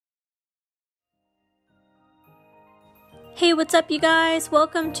Hey, what's up, you guys?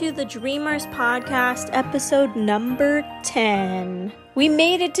 Welcome to the Dreamers Podcast, episode number 10. We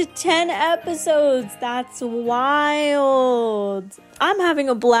made it to 10 episodes. That's wild. I'm having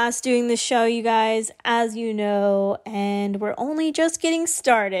a blast doing this show, you guys, as you know, and we're only just getting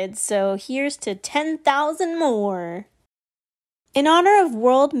started, so here's to 10,000 more. In honor of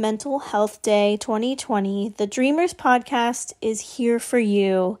World Mental Health Day 2020, the Dreamers Podcast is here for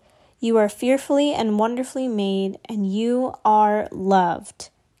you. You are fearfully and wonderfully made, and you are loved.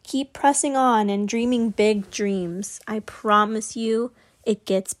 Keep pressing on and dreaming big dreams. I promise you, it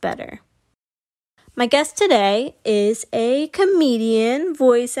gets better. My guest today is a comedian,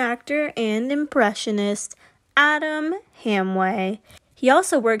 voice actor, and impressionist, Adam Hamway. He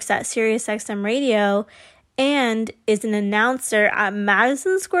also works at SiriusXM Radio and is an announcer at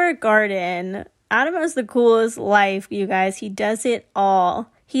Madison Square Garden. Adam has the coolest life, you guys. He does it all.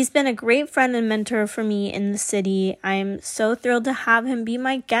 He's been a great friend and mentor for me in the city. I'm so thrilled to have him be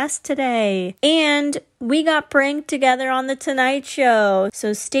my guest today. And we got pranked together on The Tonight Show.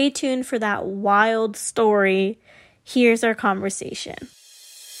 So stay tuned for that wild story. Here's our conversation.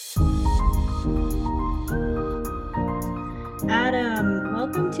 Adam,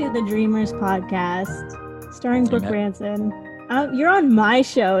 welcome to the Dreamers Podcast, starring Brooke Branson. You're on my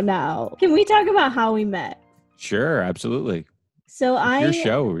show now. Can we talk about how we met? Sure, absolutely. So it's your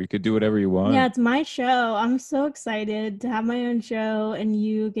show. You could do whatever you want. Yeah, it's my show. I'm so excited to have my own show, and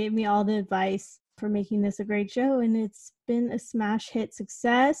you gave me all the advice for making this a great show, and it's been a smash hit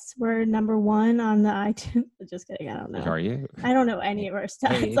success. We're number one on the iTunes. Just kidding. I don't know. Are you? I don't know any of our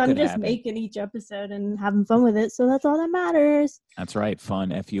stats. Hey, I'm just making each episode and having fun with it, so that's all that matters. That's right.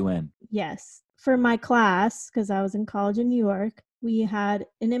 Fun. F-U-N. Yes. For my class, because I was in college in New York, we had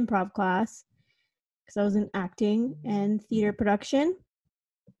an improv class. I was in acting and theater production.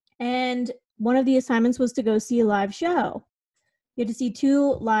 And one of the assignments was to go see a live show. You had to see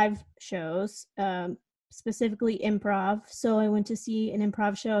 2 live shows, specifically improv. So I went to see an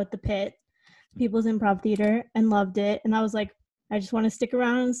improv show at the Pit, People's Improv Theater, and loved it. And I was like, I just want to stick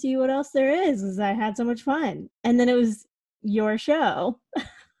around and see what else there is, because I had so much fun. And then it was your show. It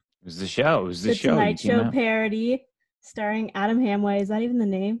was the show. It was the show. Tonight Show parody starring Adam Hamway. Is that even the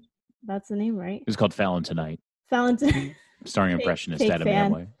name? That's the name, right? It was called Fallon Tonight. Fallon Tonight. Starring impressionist Adam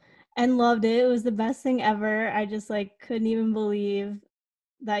Hamway. And loved it. It was the best thing ever. I just couldn't even believe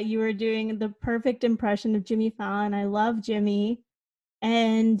that you were doing the perfect impression of Jimmy Fallon. I love Jimmy.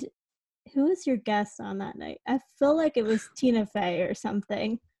 And who was your guest on that night? I feel like it was Tina Fey or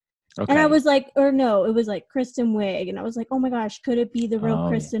something. Okay. And I was like, or no, it was like Kristen Wiig. And I was like, oh my gosh, could it be the real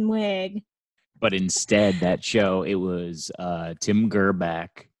Kristen Wiig? But instead, that show, it was Tim Gerbeck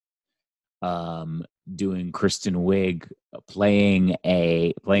doing Kristen Wiig playing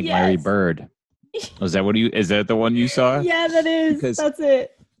Larry Bird. Is that the one you saw? Yeah, that is. That's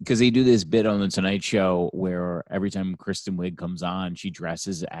it. Because they do this bit on the Tonight Show where every time Kristen Wiig comes on, she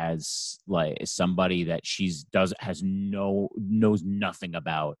dresses as somebody that knows nothing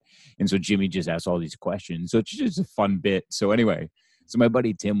about, and so Jimmy just asks all these questions. So it's just a fun bit. So anyway, my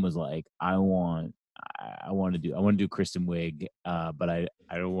buddy Tim was like, I want to do Kristen Wiig, but I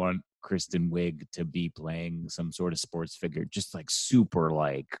don't want Kristen Wiig to be playing some sort of sports figure, just super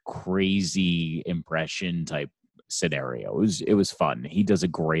crazy impression type scenario. It was fun. He does a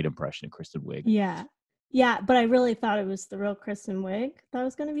great impression of Kristen Wiig. Yeah, but I really thought it was the real Kristen Wiig that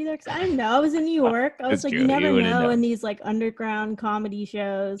was going to be there, because I didn't know. I was in New York. I was like, you never know in these underground comedy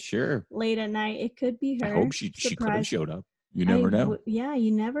shows. Sure. Late at night, it could be her. I hope she could have showed up. You never know. Yeah,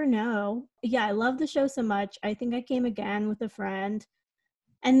 you never know. Yeah, I love the show so much. I think I came again with a friend.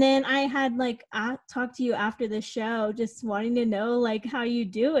 And then I had I talked to you after the show, just wanting to know how you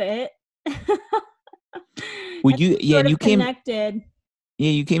do it. Well, you connected.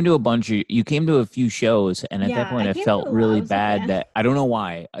 You came to a few shows, and at that point I felt really bad that I don't know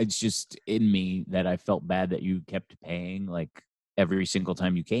why. It's just in me that I felt bad that you kept paying every single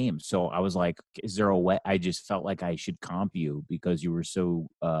time you came. So I was like, is there a way? I just felt like I should comp you because you were so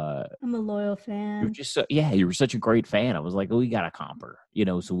I'm a loyal fan. You're just you were such a great fan. I was like, oh, we got a comper,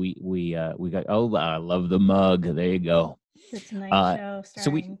 so we got I love the mug. There you go. The Tonight Show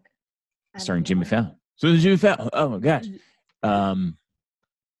starring Jimmy Fallon. So Jimmy Fallon. Oh my gosh.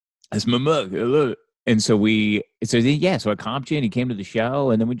 That's my mug. I love it. And so I comped you and he came to the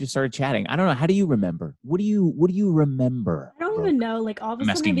show and then we just started chatting. I don't know. How do you remember? What do you remember? I don't even know. All of a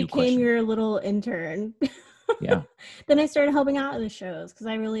sudden I became your little intern. Yeah. Then I started helping out at the shows because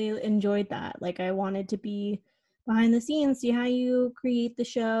I really enjoyed that. I wanted to be behind the scenes, see how you create the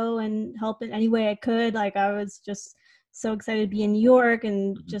show and help in any way I could. I was just so excited to be in New York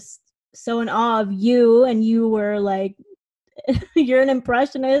and just so in awe of you. And you were You're an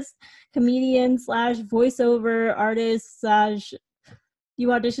impressionist, comedian slash voiceover artist slash you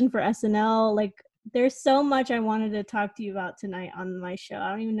auditioned for SNL. Like, there's so much I wanted to talk to you about tonight on my show. I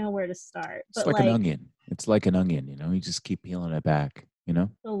don't even know where to start. It's But like an onion. It's like an onion, you know, you just keep peeling it back, you know?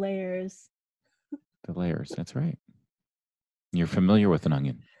 the layers. The layers. That's right. You're familiar with an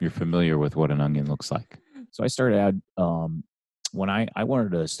onion. You're familiar with what an onion looks like. So I started out when I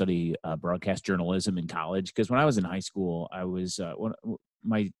wanted to study broadcast journalism in college, because when I was in high school, I was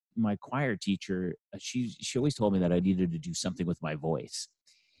my choir teacher. She always told me that I needed to do something with my voice.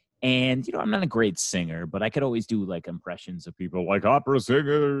 And, you know, I'm not a great singer, but I could always do like impressions of people like opera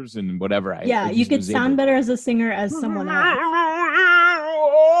singers and whatever. Yeah, you could sound better as a singer as someone else.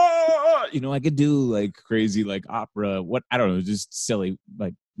 You know, I could do like crazy, like opera, I don't know, just silly,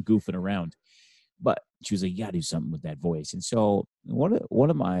 like goofing around. But she was like, "You got to do something with that voice." And so one of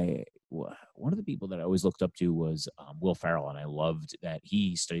the people that I always looked up to was Will Ferrell, and I loved that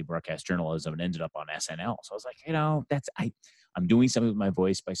he studied broadcast journalism and ended up on SNL. So I was like, you know, I'm doing something with my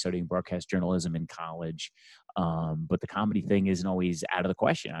voice by studying broadcast journalism in college, but the comedy thing isn't always out of the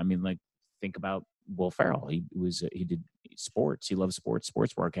question. I mean, like, think about Will Ferrell. He did sports. He loves sports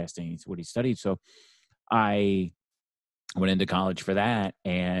broadcasting. It's what he studied. So I went into college for that,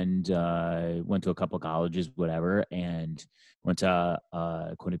 and went to a couple of colleges, whatever, and went to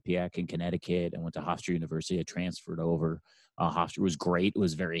Quinnipiac in Connecticut, and went to Hofstra University. I transferred over. Hofstra was great. It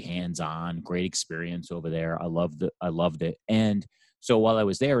was very hands-on, great experience over there. I loved it. And so while I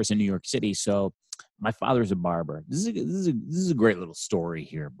was there, I was in New York City. So my father's a barber. This is a great little story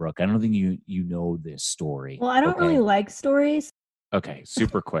here, Brooke. I don't think you know this story. Well, I don't really like stories. Okay,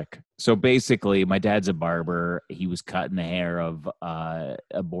 super quick. So basically, my dad's a barber. He was cutting the hair of a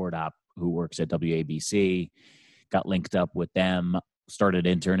board op who works at WABC, got linked up with them, started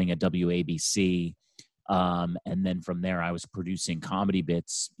interning at WABC. And then from there, I was producing comedy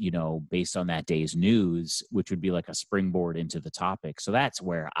bits, you know, based on that day's news, which would be like a springboard into the topic. So that's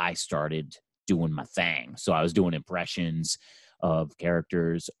where I started doing my thing. So I was doing impressions of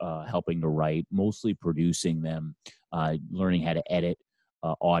characters, helping to write, mostly producing them, learning how to edit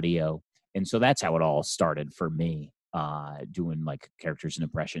audio. And so that's how it all started for me, doing like characters and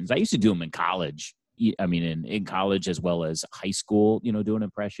impressions. I used to do them in college. I mean, in college as well as high school, you know, doing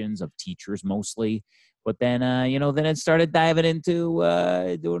impressions of teachers mostly. But then, you know, then it started diving into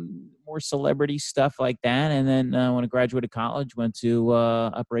doing more celebrity stuff like that. And then when I graduated college, went to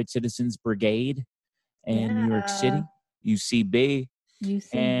Upright Citizens Brigade in New York City, UCB,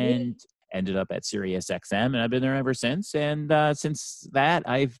 and ended up at Sirius XM, and I've been there ever since. And since that,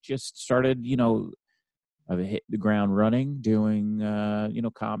 I've just started, you know, I've hit the ground running, doing, you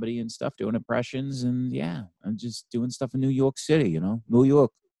know, comedy and stuff, doing impressions. And yeah, I'm just doing stuff in New York City, you know, New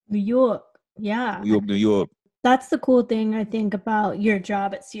York. Yeah. New York. That's the cool thing, I think, about your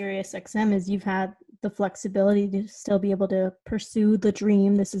job at Sirius XM is you've had the flexibility to still be able to pursue the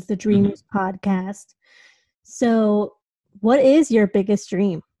dream. This is the Dreamers podcast. So what is your biggest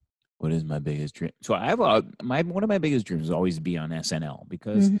dream? What is my biggest dream? So I have one of my biggest dreams is always to be on SNL,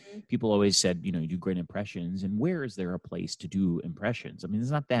 because people always said, you know, you do great impressions, and where is there a place to do impressions? I mean, there's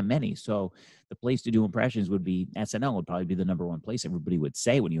not that many. So the place to do impressions would be SNL. Would probably be the number one place everybody would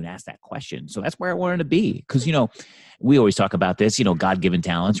say when you would ask that question. So that's where I wanted to be, because, you know, we always talk about this, you know, God-given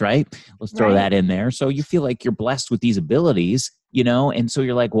talents, right? Let's throw that in there. So you feel like you're blessed with these abilities, you know, and so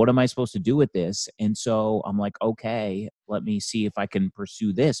you're like, what am I supposed to do with this? And so I'm like, okay, let me see if I can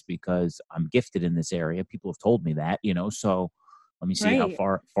pursue this, because I'm gifted in this area. People have told me that, you know, so let me see how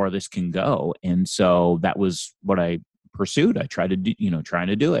far this can go. And so that was what I pursued. I tried to do, you know, trying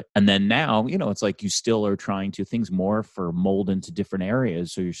to do it. And then now, you know, it's like you still are trying to things more for mold into different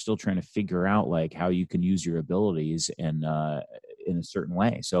areas. So you're still trying to figure out like how you can use your abilities and in a certain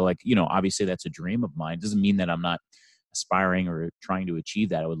way. So like, you know, obviously that's a dream of mine. It doesn't mean that I'm not aspiring or trying to achieve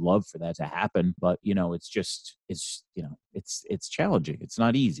that. I would love for that to happen, but you know, it's you know, it's challenging. It's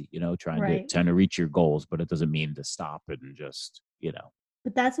not easy, you know, trying to reach your goals, but it doesn't mean to stop and just, you know.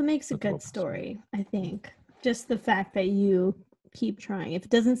 But that's what makes a good story, I think. Just the fact that you keep trying. If it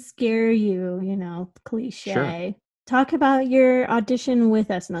doesn't scare you, you know, cliche. Sure. Talk about your audition with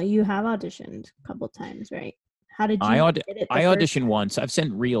SNL. You have auditioned a couple times, right? How did you I auditioned once. I've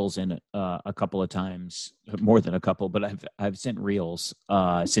sent reels in a couple of times, more than a couple, but I've sent reels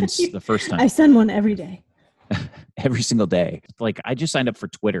since the first time. I send one every day. Every single day. Like, I just signed up for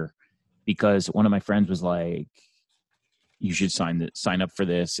Twitter because one of my friends was like, you should sign up for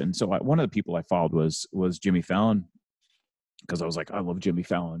this. And so one of the people I followed was Jimmy Fallon. because I was like, I love Jimmy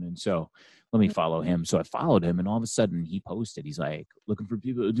Fallon. And so let me follow him. So I followed him, and all of a sudden he posted, he's like, looking for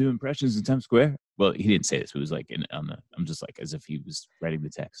people to do impressions in Times Square. Well, he didn't say this. It was like I'm just like, as if he was writing the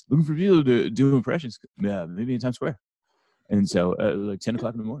text, looking for people to do impressions. Yeah, maybe in Times Square. And so like 10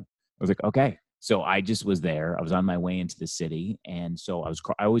 o'clock in the morning, I was like, okay. So I just was there. I was on my way into the city. And so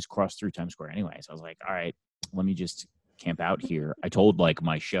I always cross through Times Square anyway. So I was like, all right, let me just camp out here. I told like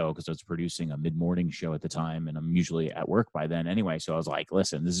my show, because I was producing a mid-morning show at the time, and I'm usually at work by then anyway. So I was like,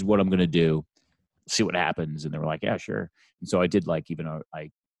 listen, this is what I'm going to do. See what happens. And they were like, yeah, sure. And so I did, like, even I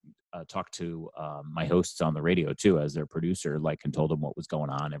talked to my hosts on the radio too, as their producer, like, and told them what was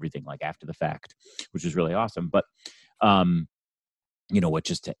going on, everything, like, after the fact, which was really awesome. But what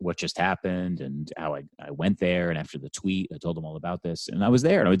just happened, and how I went there, and after the tweet, I told them all about this, and I was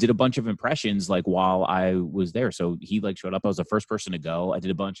there, and I did a bunch of impressions like while I was there. So he like showed up. I was the first person to go. I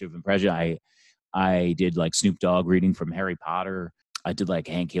did a bunch of impressions. I did like Snoop Dogg reading from Harry Potter. I did like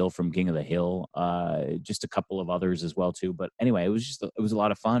Hank Hill from King of the Hill, just a couple of others as well too. But anyway, it was a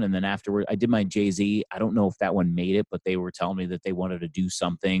lot of fun. And then afterward, I did my Jay-Z. I don't know if that one made it, but they were telling me that they wanted to do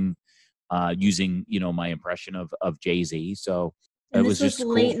something using my impression of Jay-Z. So And it this was was just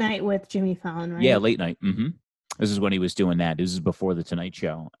cool. late night with Jimmy Fallon, right? Yeah, late night. This is when he was doing that. This is before the Tonight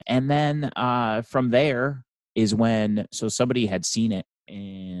Show. And then from there is when, so somebody had seen it,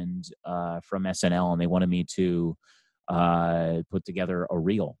 and from SNL, and they wanted me to put together a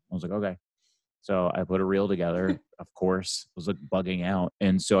reel. I was like, okay. So I put a reel together. Of course, I was like bugging out.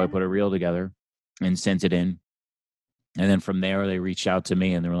 And so I put a reel together and sent it in. And then from there, they reached out to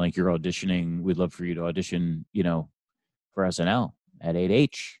me, and they were like, you're auditioning. We'd love for you to audition, for SNL at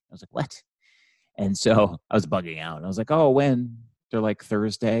 8H. I was like, what? And so I was bugging out. And I was like, oh, when? They're like,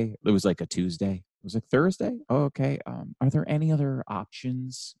 Thursday. It was like a Tuesday. I was like, Thursday? Oh, okay. Are there any other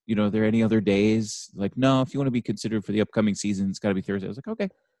options? Are there any other days? Like, no, if you want to be considered for the upcoming season, it's got to be Thursday. I was like, okay.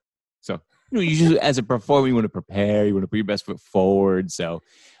 So, you just, as a performer, you want to prepare, you want to put your best foot forward. So,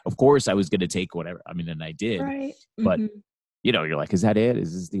 of course, I was going to take whatever. I mean, and I did. Right. But you're like, is that it?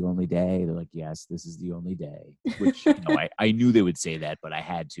 Is this the only day? They're like, yes, this is the only day. Which, I knew they would say that, but I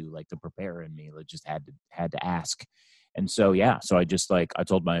had to, like, the prepare in me, like, just had to ask. And so, yeah, so I just, like, I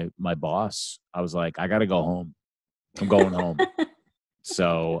told my boss, I was like, I got to go home. I'm going home.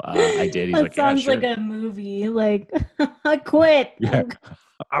 So I did. He's like, sounds yeah, sure. like a movie. Like, I quit. Yeah,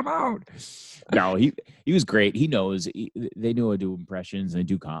 I'm out. No, he was great. He knows. They knew I do impressions, and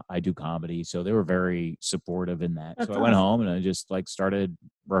I do comedy, so they were very supportive in that. That's so I went home, and I just, like, started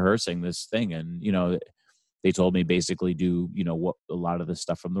rehearsing this thing, and they told me basically do what a lot of the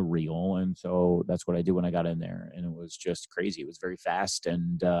stuff from the reel, and so that's what I did when I got in there, and it was just crazy. It was very fast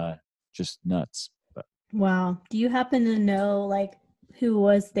and just nuts. But wow, do you happen to know, like, who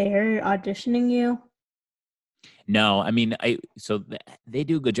was there auditioning you? no, I mean, they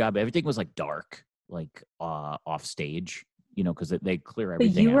do a good job. Everything was like dark, like off stage, because they clear But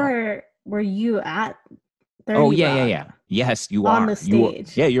everything out. were you at 30 Oh, yeah, Rock? yeah. Yes, you On are. the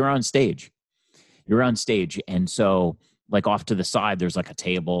stage. You're on stage. You're on stage. And so, like, off to the side, there's like a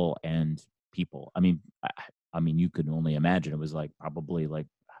table and people. I mean, you can only imagine. It was like probably like,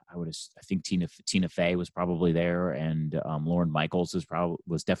 I think Tina Fey was probably there, and Lauren Michaels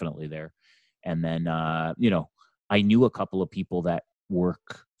was definitely there. And then, I knew a couple of people that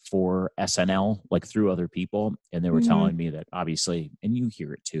work for SNL, like, through other people, and they were telling me that, obviously, and you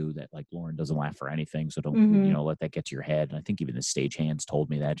hear it too, that, like, Lauren doesn't laugh for anything, so don't let that get to your head. And I think even the stagehands told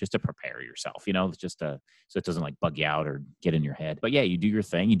me that, just to prepare yourself, just so it doesn't, like, bug you out or get in your head. But yeah, you do your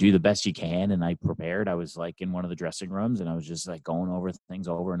thing, you do the best you can. And I prepared. I was, like, in one of the dressing rooms, and I was just, like, going over things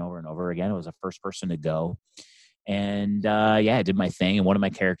over and over and over again. I was the first person to go, and yeah, I did my thing. And one of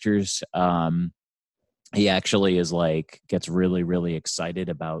my characters, he actually is, like, gets really, really excited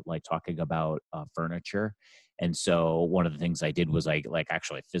about, like, talking about furniture. And so one of the things I did was I, like,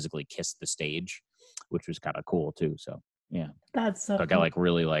 actually physically kissed the stage, which was kind of cool too. So yeah, That's so I got, like,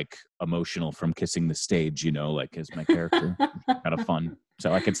 really, like, emotional from kissing the stage, like, as my character. Kind of fun.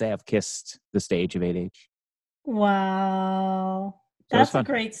 So I could say I've kissed the stage of 8H. Wow. So it's That's a fun.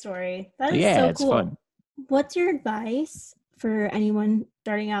 great story. That is Yeah, so it's cool. fun. What's your advice for anyone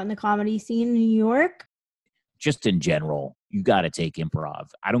starting out in the comedy scene in New York? Just in general, you got to take improv.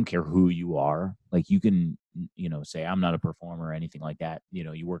 I don't care who you are. Like, you can, say, I'm not a performer or anything like that.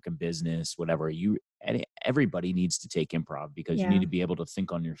 You work in business, whatever. Everybody needs to take improv, because you need to be able to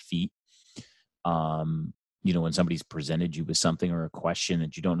think on your feet. When somebody's presented you with something or a question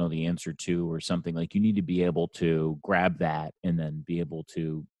that you don't know the answer to or something, like, you need to be able to grab that and then be able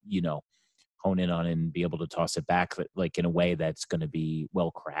to, hone in on it and be able to toss it back, like, in a way that's going to be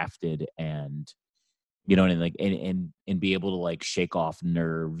well crafted and You know, and like and be able to like shake off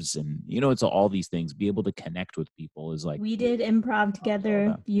nerves, and it's all these things. Be able to connect with people is like We did improv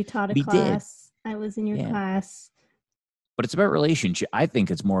together. You taught a We did. class. I was in your Yeah. class. But it's about relationship. I think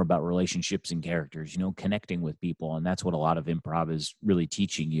it's more about relationships and characters, connecting with people. And that's what a lot of improv is really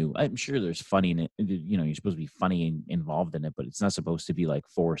teaching you. I'm sure there's funny in it. You're supposed to be funny and involved in it, but it's not supposed to be like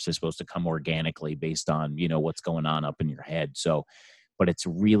forced. It's supposed to come organically based on, what's going on up in your head. So, but it's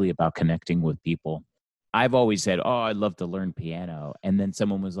really about connecting with people. I've always said, oh, I'd love to learn piano. And then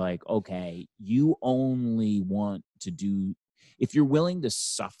someone was like, okay, you only want to do, if you're willing to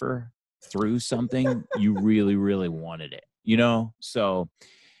suffer through something, you really, really wanted it, So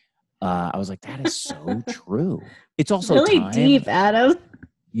I was like, that is so true. It's also really time, deep, Adam.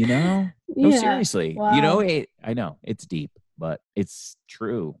 No, Yeah. Seriously. Wow. I know it's deep, but it's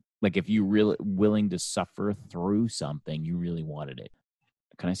true. Like if you really willing to suffer through something, you really wanted it.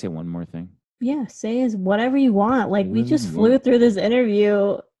 Can I say one more thing? Yeah, say is whatever you want. Like we just flew through this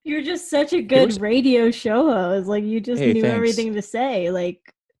interview. You're just such a good radio show host. Like you just knew everything to say.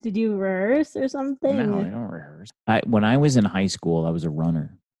 Like, did you rehearse or something? No, I don't rehearse. When I was in high school, I was a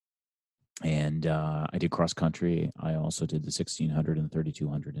runner, and I did cross country. I also did the 1600 and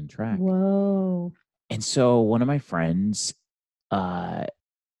 3200 in track. Whoa! And so one of my friends,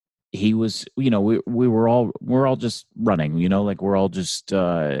 he was, we're all just running, like we're all just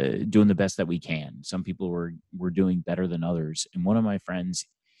doing the best that we can. Some people were doing better than others. And one of my friends,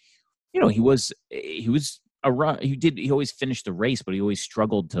 he was a run. He always finished the race, but he always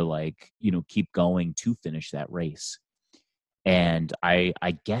struggled to like, keep going to finish that race. And I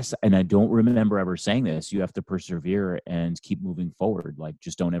guess, and I don't remember ever saying this, you have to persevere and keep moving forward. Like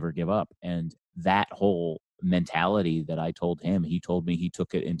just don't ever give up. And that whole mentality that I told him, he told me he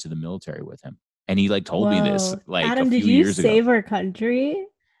took it into the military with him. And he like told me this like Adam, a few years ago. Did you save our country?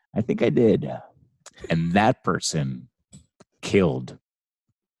 I think I did. And that person killed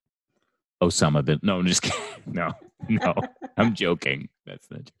Osama bin. No, I'm just kidding. No, I'm joking. That's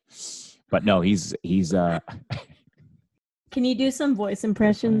not true. But no, he's Can you do some voice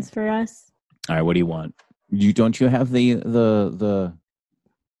impressions for us? All right, what do you want? Don't you have the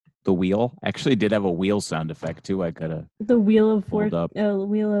wheel? Actually, did have a wheel sound effect too. I could have the wheel of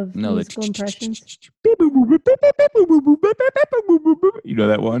wheel of musical impressions. You know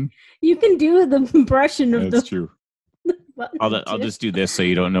that one? You can do the impression of That's true. I'll just do this so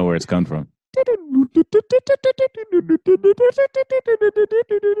you don't know where it's come from.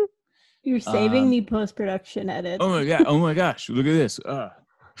 You're saving me post-production edits. Oh my gosh! Look at this.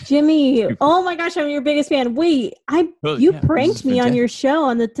 Jimmy, oh my gosh, I'm your biggest fan. Wait, you pranked me on your show,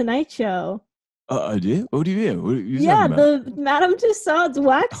 on the Tonight Show. I did? What do you mean? Yeah, the Madame Tussauds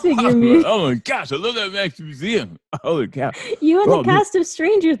wax figure music. Oh my gosh, I love that Wax Museum. Holy cow. You and the cast of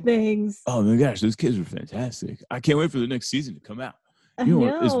Stranger Things. Oh my gosh, those kids were fantastic. I can't wait for the next season to come out.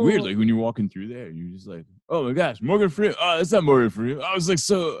 It's weird, like when you're walking through there, you're just like, oh my gosh, Morgan Freeman. Oh, that's not Morgan Freeman. I was like,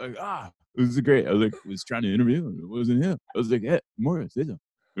 it was great. I was trying to interview him. It wasn't him. I was like, hey, Morgan, say something.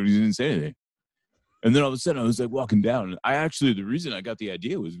 But he didn't say anything. And then all of a sudden I was like walking down. And the reason I got the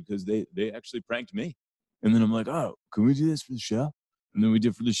idea was because they actually pranked me. And then I'm like, oh, can we do this for the show? And then we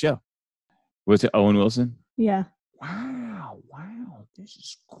did for the show. What's it, Owen Wilson? Yeah. Wow, this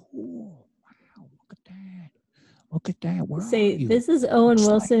is cool. Wow, look at that. Where Say, are you? This is Owen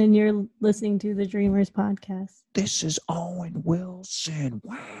Wilson, and you're listening to the Dreamers podcast. This is Owen Wilson.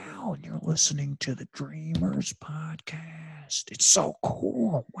 Wow, and you're listening to the Dreamers podcast. It's so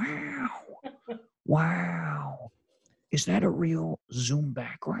cool. Wow. Is that a real Zoom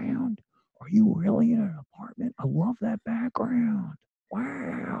background? Are you really in an apartment? I love that background.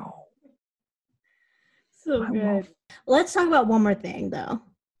 Wow. So good. Let's talk about one more thing, though.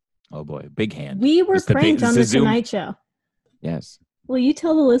 Oh, boy. Big hand. We were pranked on the Tonight Show. Yes. Will you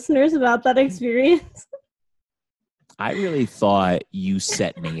tell the listeners about that experience? I really thought you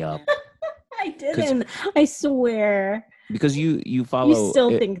set me up. I didn't. I swear. Because you follow. You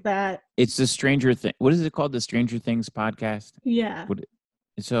still think that. It's the Stranger Thing. What is it called? The Stranger Things podcast? Yeah.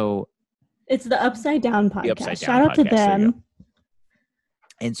 So. It's the Upside Down podcast. The Upside Down Shout out to them.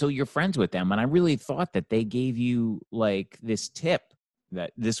 And so you're friends with them. And I really thought that they gave you like this tip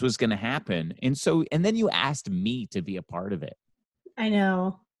that this was going to happen. And then you asked me to be a part of it. I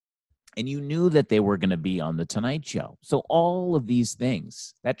know. And you knew that they were going to be on the Tonight Show. So all of these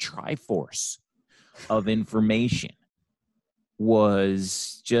things, that triforce of information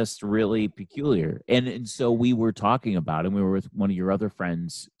was just really peculiar. And so we were talking about it. We were with one of your other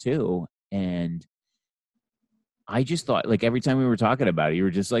friends too. And I just thought, like, every time we were talking about it, you were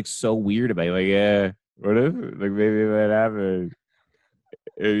just like so weird about it. Like, yeah, what if? Like, maybe it might happen.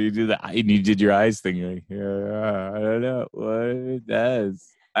 You do that, and you did your eyes thing. You're like, yeah, I don't know what it does.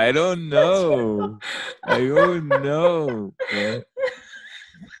 I don't know. I don't know. Yeah.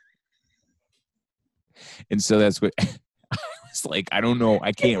 And so that's what I was like. I don't know.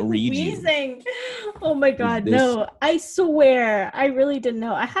 I can't read you. Wheezing. Oh my God, This- no. I swear. I really didn't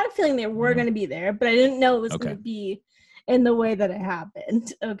know. I had a feeling they were going to be there, but I didn't know it was Okay. going to be in the way that it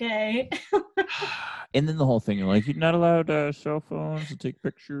happened. Okay. And then the whole thing, you're like, you're not allowed cell phones to take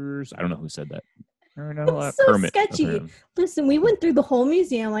pictures. I don't know who said that. You're not allowed. It's so Kermit, sketchy. apparently. Listen, we went through the whole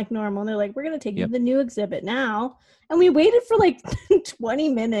museum like normal. And they're like, we're going to take you Yep. to the new exhibit now. And we waited for like 20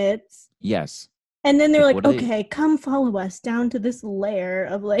 minutes. Yes. And then they're Like, like, what are they- okay, come follow us down to this layer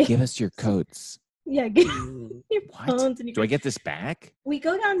of like, Give us your coats. yeah, get your What? phones. And Do I get this back? we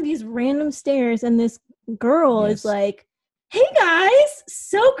go down these random stairs, and this girl Yes. is like, hey guys,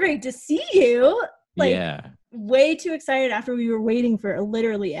 so great to see you. Like, yeah. way too excited after we were waiting for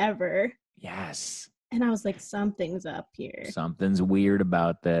literally ever. Yes. And I was like, something's up here. Something's weird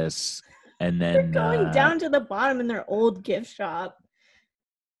about this. And They're then going down to the bottom in their old gift shop.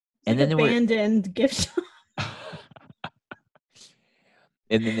 It's and like then they were abandoned gift shop.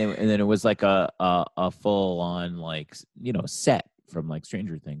 and then it was like a full on like set from like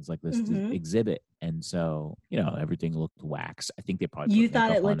Stranger Things, like this Mhm. exhibit. And so everything looked wax. I think they probably You put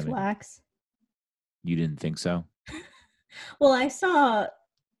thought it makeup on looked it. wax? You didn't think so? Well, I saw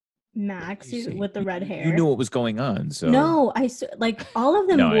Max You see, with the red hair. You knew what was going on, so No, like all of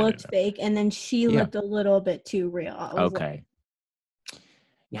them No, I looked didn't. fake, and then she Yeah. looked a little bit too real. I was like, okay.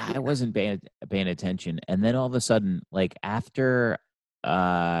 Yeah, I wasn't paying attention, and then all of a sudden, like after,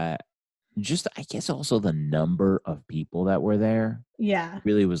 just I guess also the number of people that were there yeah,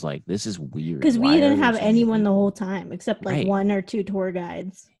 really was like, this is weird. because we Why are didn't there have so many anyone the people? whole time except like Right. 1 or 2 tour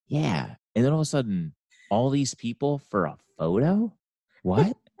guides. Yeah, and then all of a sudden, all these people for a photo?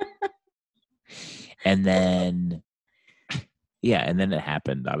 What? And then, and then it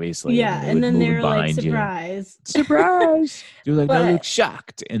happened. Obviously, Yeah, they and would then move they were like, behind you. surprise. Surprise! You're like, no, But- look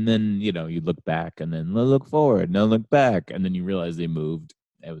shocked, and then you look back, and then look forward, no, look back, and then you realize they moved.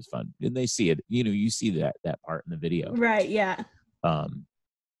 It was fun, and they see it. You see that part in the video. Right, yeah.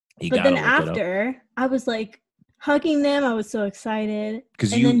 You But then gotta look it up. after, I was like hugging them. I was so excited.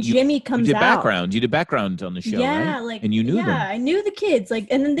 'Cause and you- then you- Jimmy You comes did out. background. You did background on the show, Yeah, right? like, and you knew yeah, them. I knew the kids. Like,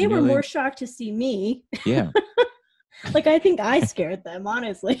 and then they You were knew they- more shocked to see me. Yeah. Like, I think I scared them,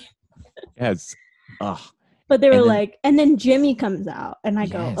 honestly. Yes. Ugh. But they were And then- like, and then Jimmy comes out, and I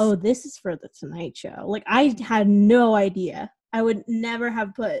Yes. go, oh, this is for the Tonight Show. Like, I had no idea. I would never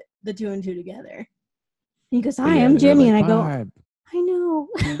have put the 2 and 2 together. And he goes, But hi, yeah, I'm they were Jimmy. like, And I go, Barb, I know.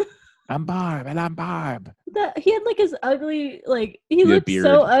 I'm Barb, and I'm Barb. He had like his ugly, like, he The looked beard.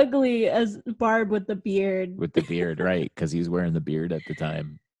 so ugly as Barb with the beard. With the beard, right? Because he's wearing the beard at the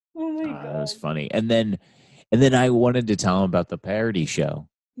time. Oh my That was God. funny. And then I wanted to tell him about the parody show,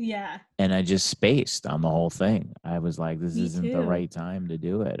 Yeah. and I just spaced on the whole thing. I was like, this Me isn't the too. right time to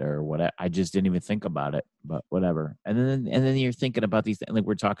do it, or what. I just didn't even think about it, but whatever. And then you're thinking about these things, like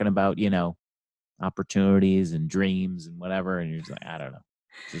we're talking about, opportunities and dreams and whatever, and you're just like, I don't know,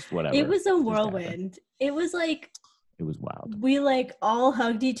 just whatever. It was a Just whirlwind. It was like, It was wild. we like all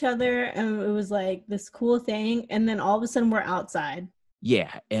hugged each other, and it was like this cool thing. And then all of a sudden we're outside.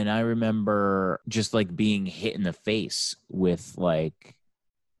 Yeah, and I remember just like being hit in the face with like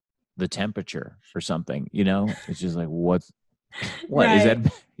the temperature or something, It's just like, what is Right.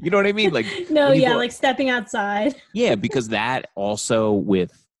 that? You know what I mean? Like, No, when you yeah, go- like stepping outside. yeah, because that also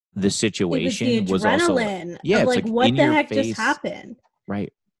with the It was situation the was also adrenaline yeah, of it's like, like what in the your heck just face. happened?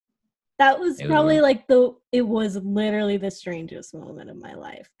 right. That was It was probably weird. like it was literally the strangest moment of my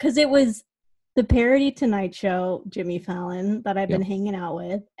life. Because it was the parody Tonight Show, Jimmy Fallon, that I've been hanging out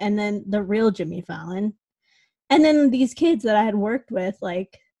with, and then the real Jimmy Fallon. And then these kids that I had worked with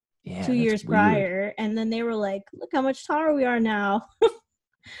like Yeah, 2 that's years weird. prior. And then they were like, look how much taller we are now.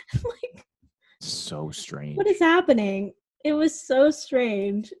 Like, So strange. what is happening? It was so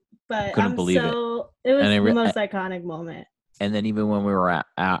strange. But Couldn't believe it. It was And I the re- most iconic moment. And then even when we were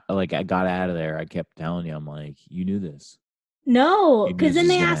like I got out of there, I kept telling you, I'm like, you knew this. No, You knew because this then was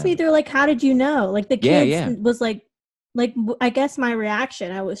they gonna asked me, happen. they're like, how did you know? Like the Yeah, kids yeah. was like, I guess my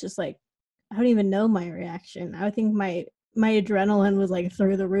reaction, I was just like, I don't even know my reaction. I think my adrenaline was like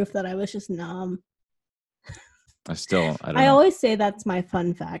through the roof, that I was just numb. I don't I know. always say that's my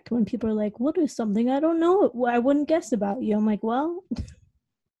fun fact when people are like, what is something I don't know? I wouldn't guess about you. I'm like, well,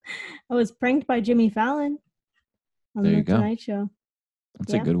 I was pranked by Jimmy Fallon on There the you go. Tonight Show.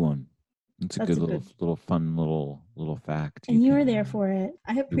 That's Yeah. a good one. It's a That's good a little good- little fun little fact. And you were can, there for it.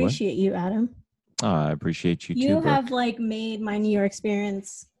 I appreciate you, Adam. Oh, I appreciate you too, You Brooke. have like made my New York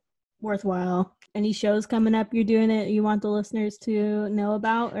experience worthwhile. Any shows coming up you're doing it you want the listeners to know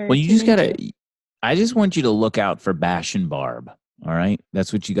about or Well, you tune just gotta. into? I just want you to look out for Bash and Barb. All right,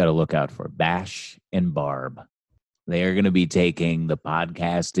 that's what you got to look out for. Bash and Barb. They are going to be taking the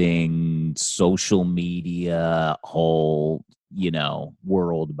podcasting, social media, whole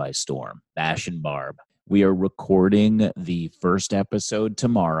world by storm. Bash and Barb. We are recording the first episode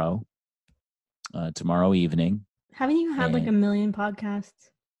tomorrow evening. Haven't you had like a million podcasts?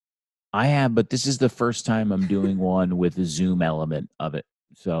 I have, but this is the first time I'm doing one with the Zoom element of it.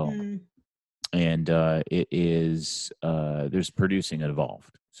 So, and it is, there's producing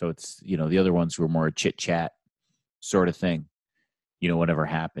involved. So it's, the other ones were more chit chat sort of thing, whatever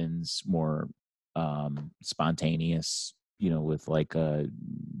happens, more spontaneous, with like a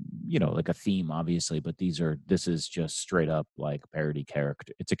theme, obviously. But this is just straight up like parody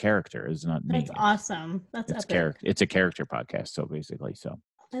character. It's a character. It's not me. That's awesome. That's epic. It's a character podcast. So basically,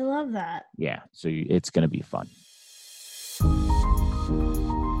 I love that. Yeah. So it's going to be fun.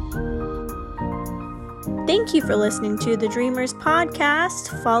 Thank you for listening to the Dreamers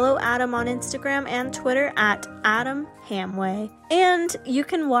podcast. Follow Adam on Instagram and Twitter at Adam Hamway. And you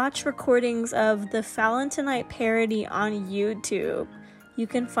can watch recordings of the Fallon Tonight parody on YouTube. You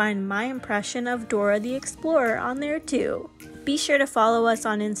can find my impression of Dora the Explorer on there too. Be sure to follow us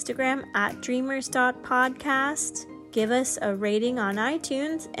on Instagram at dreamers.podcast. Give us a rating on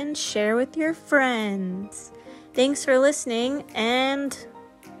iTunes and share with your friends. Thanks for listening and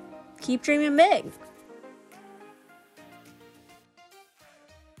keep dreaming big.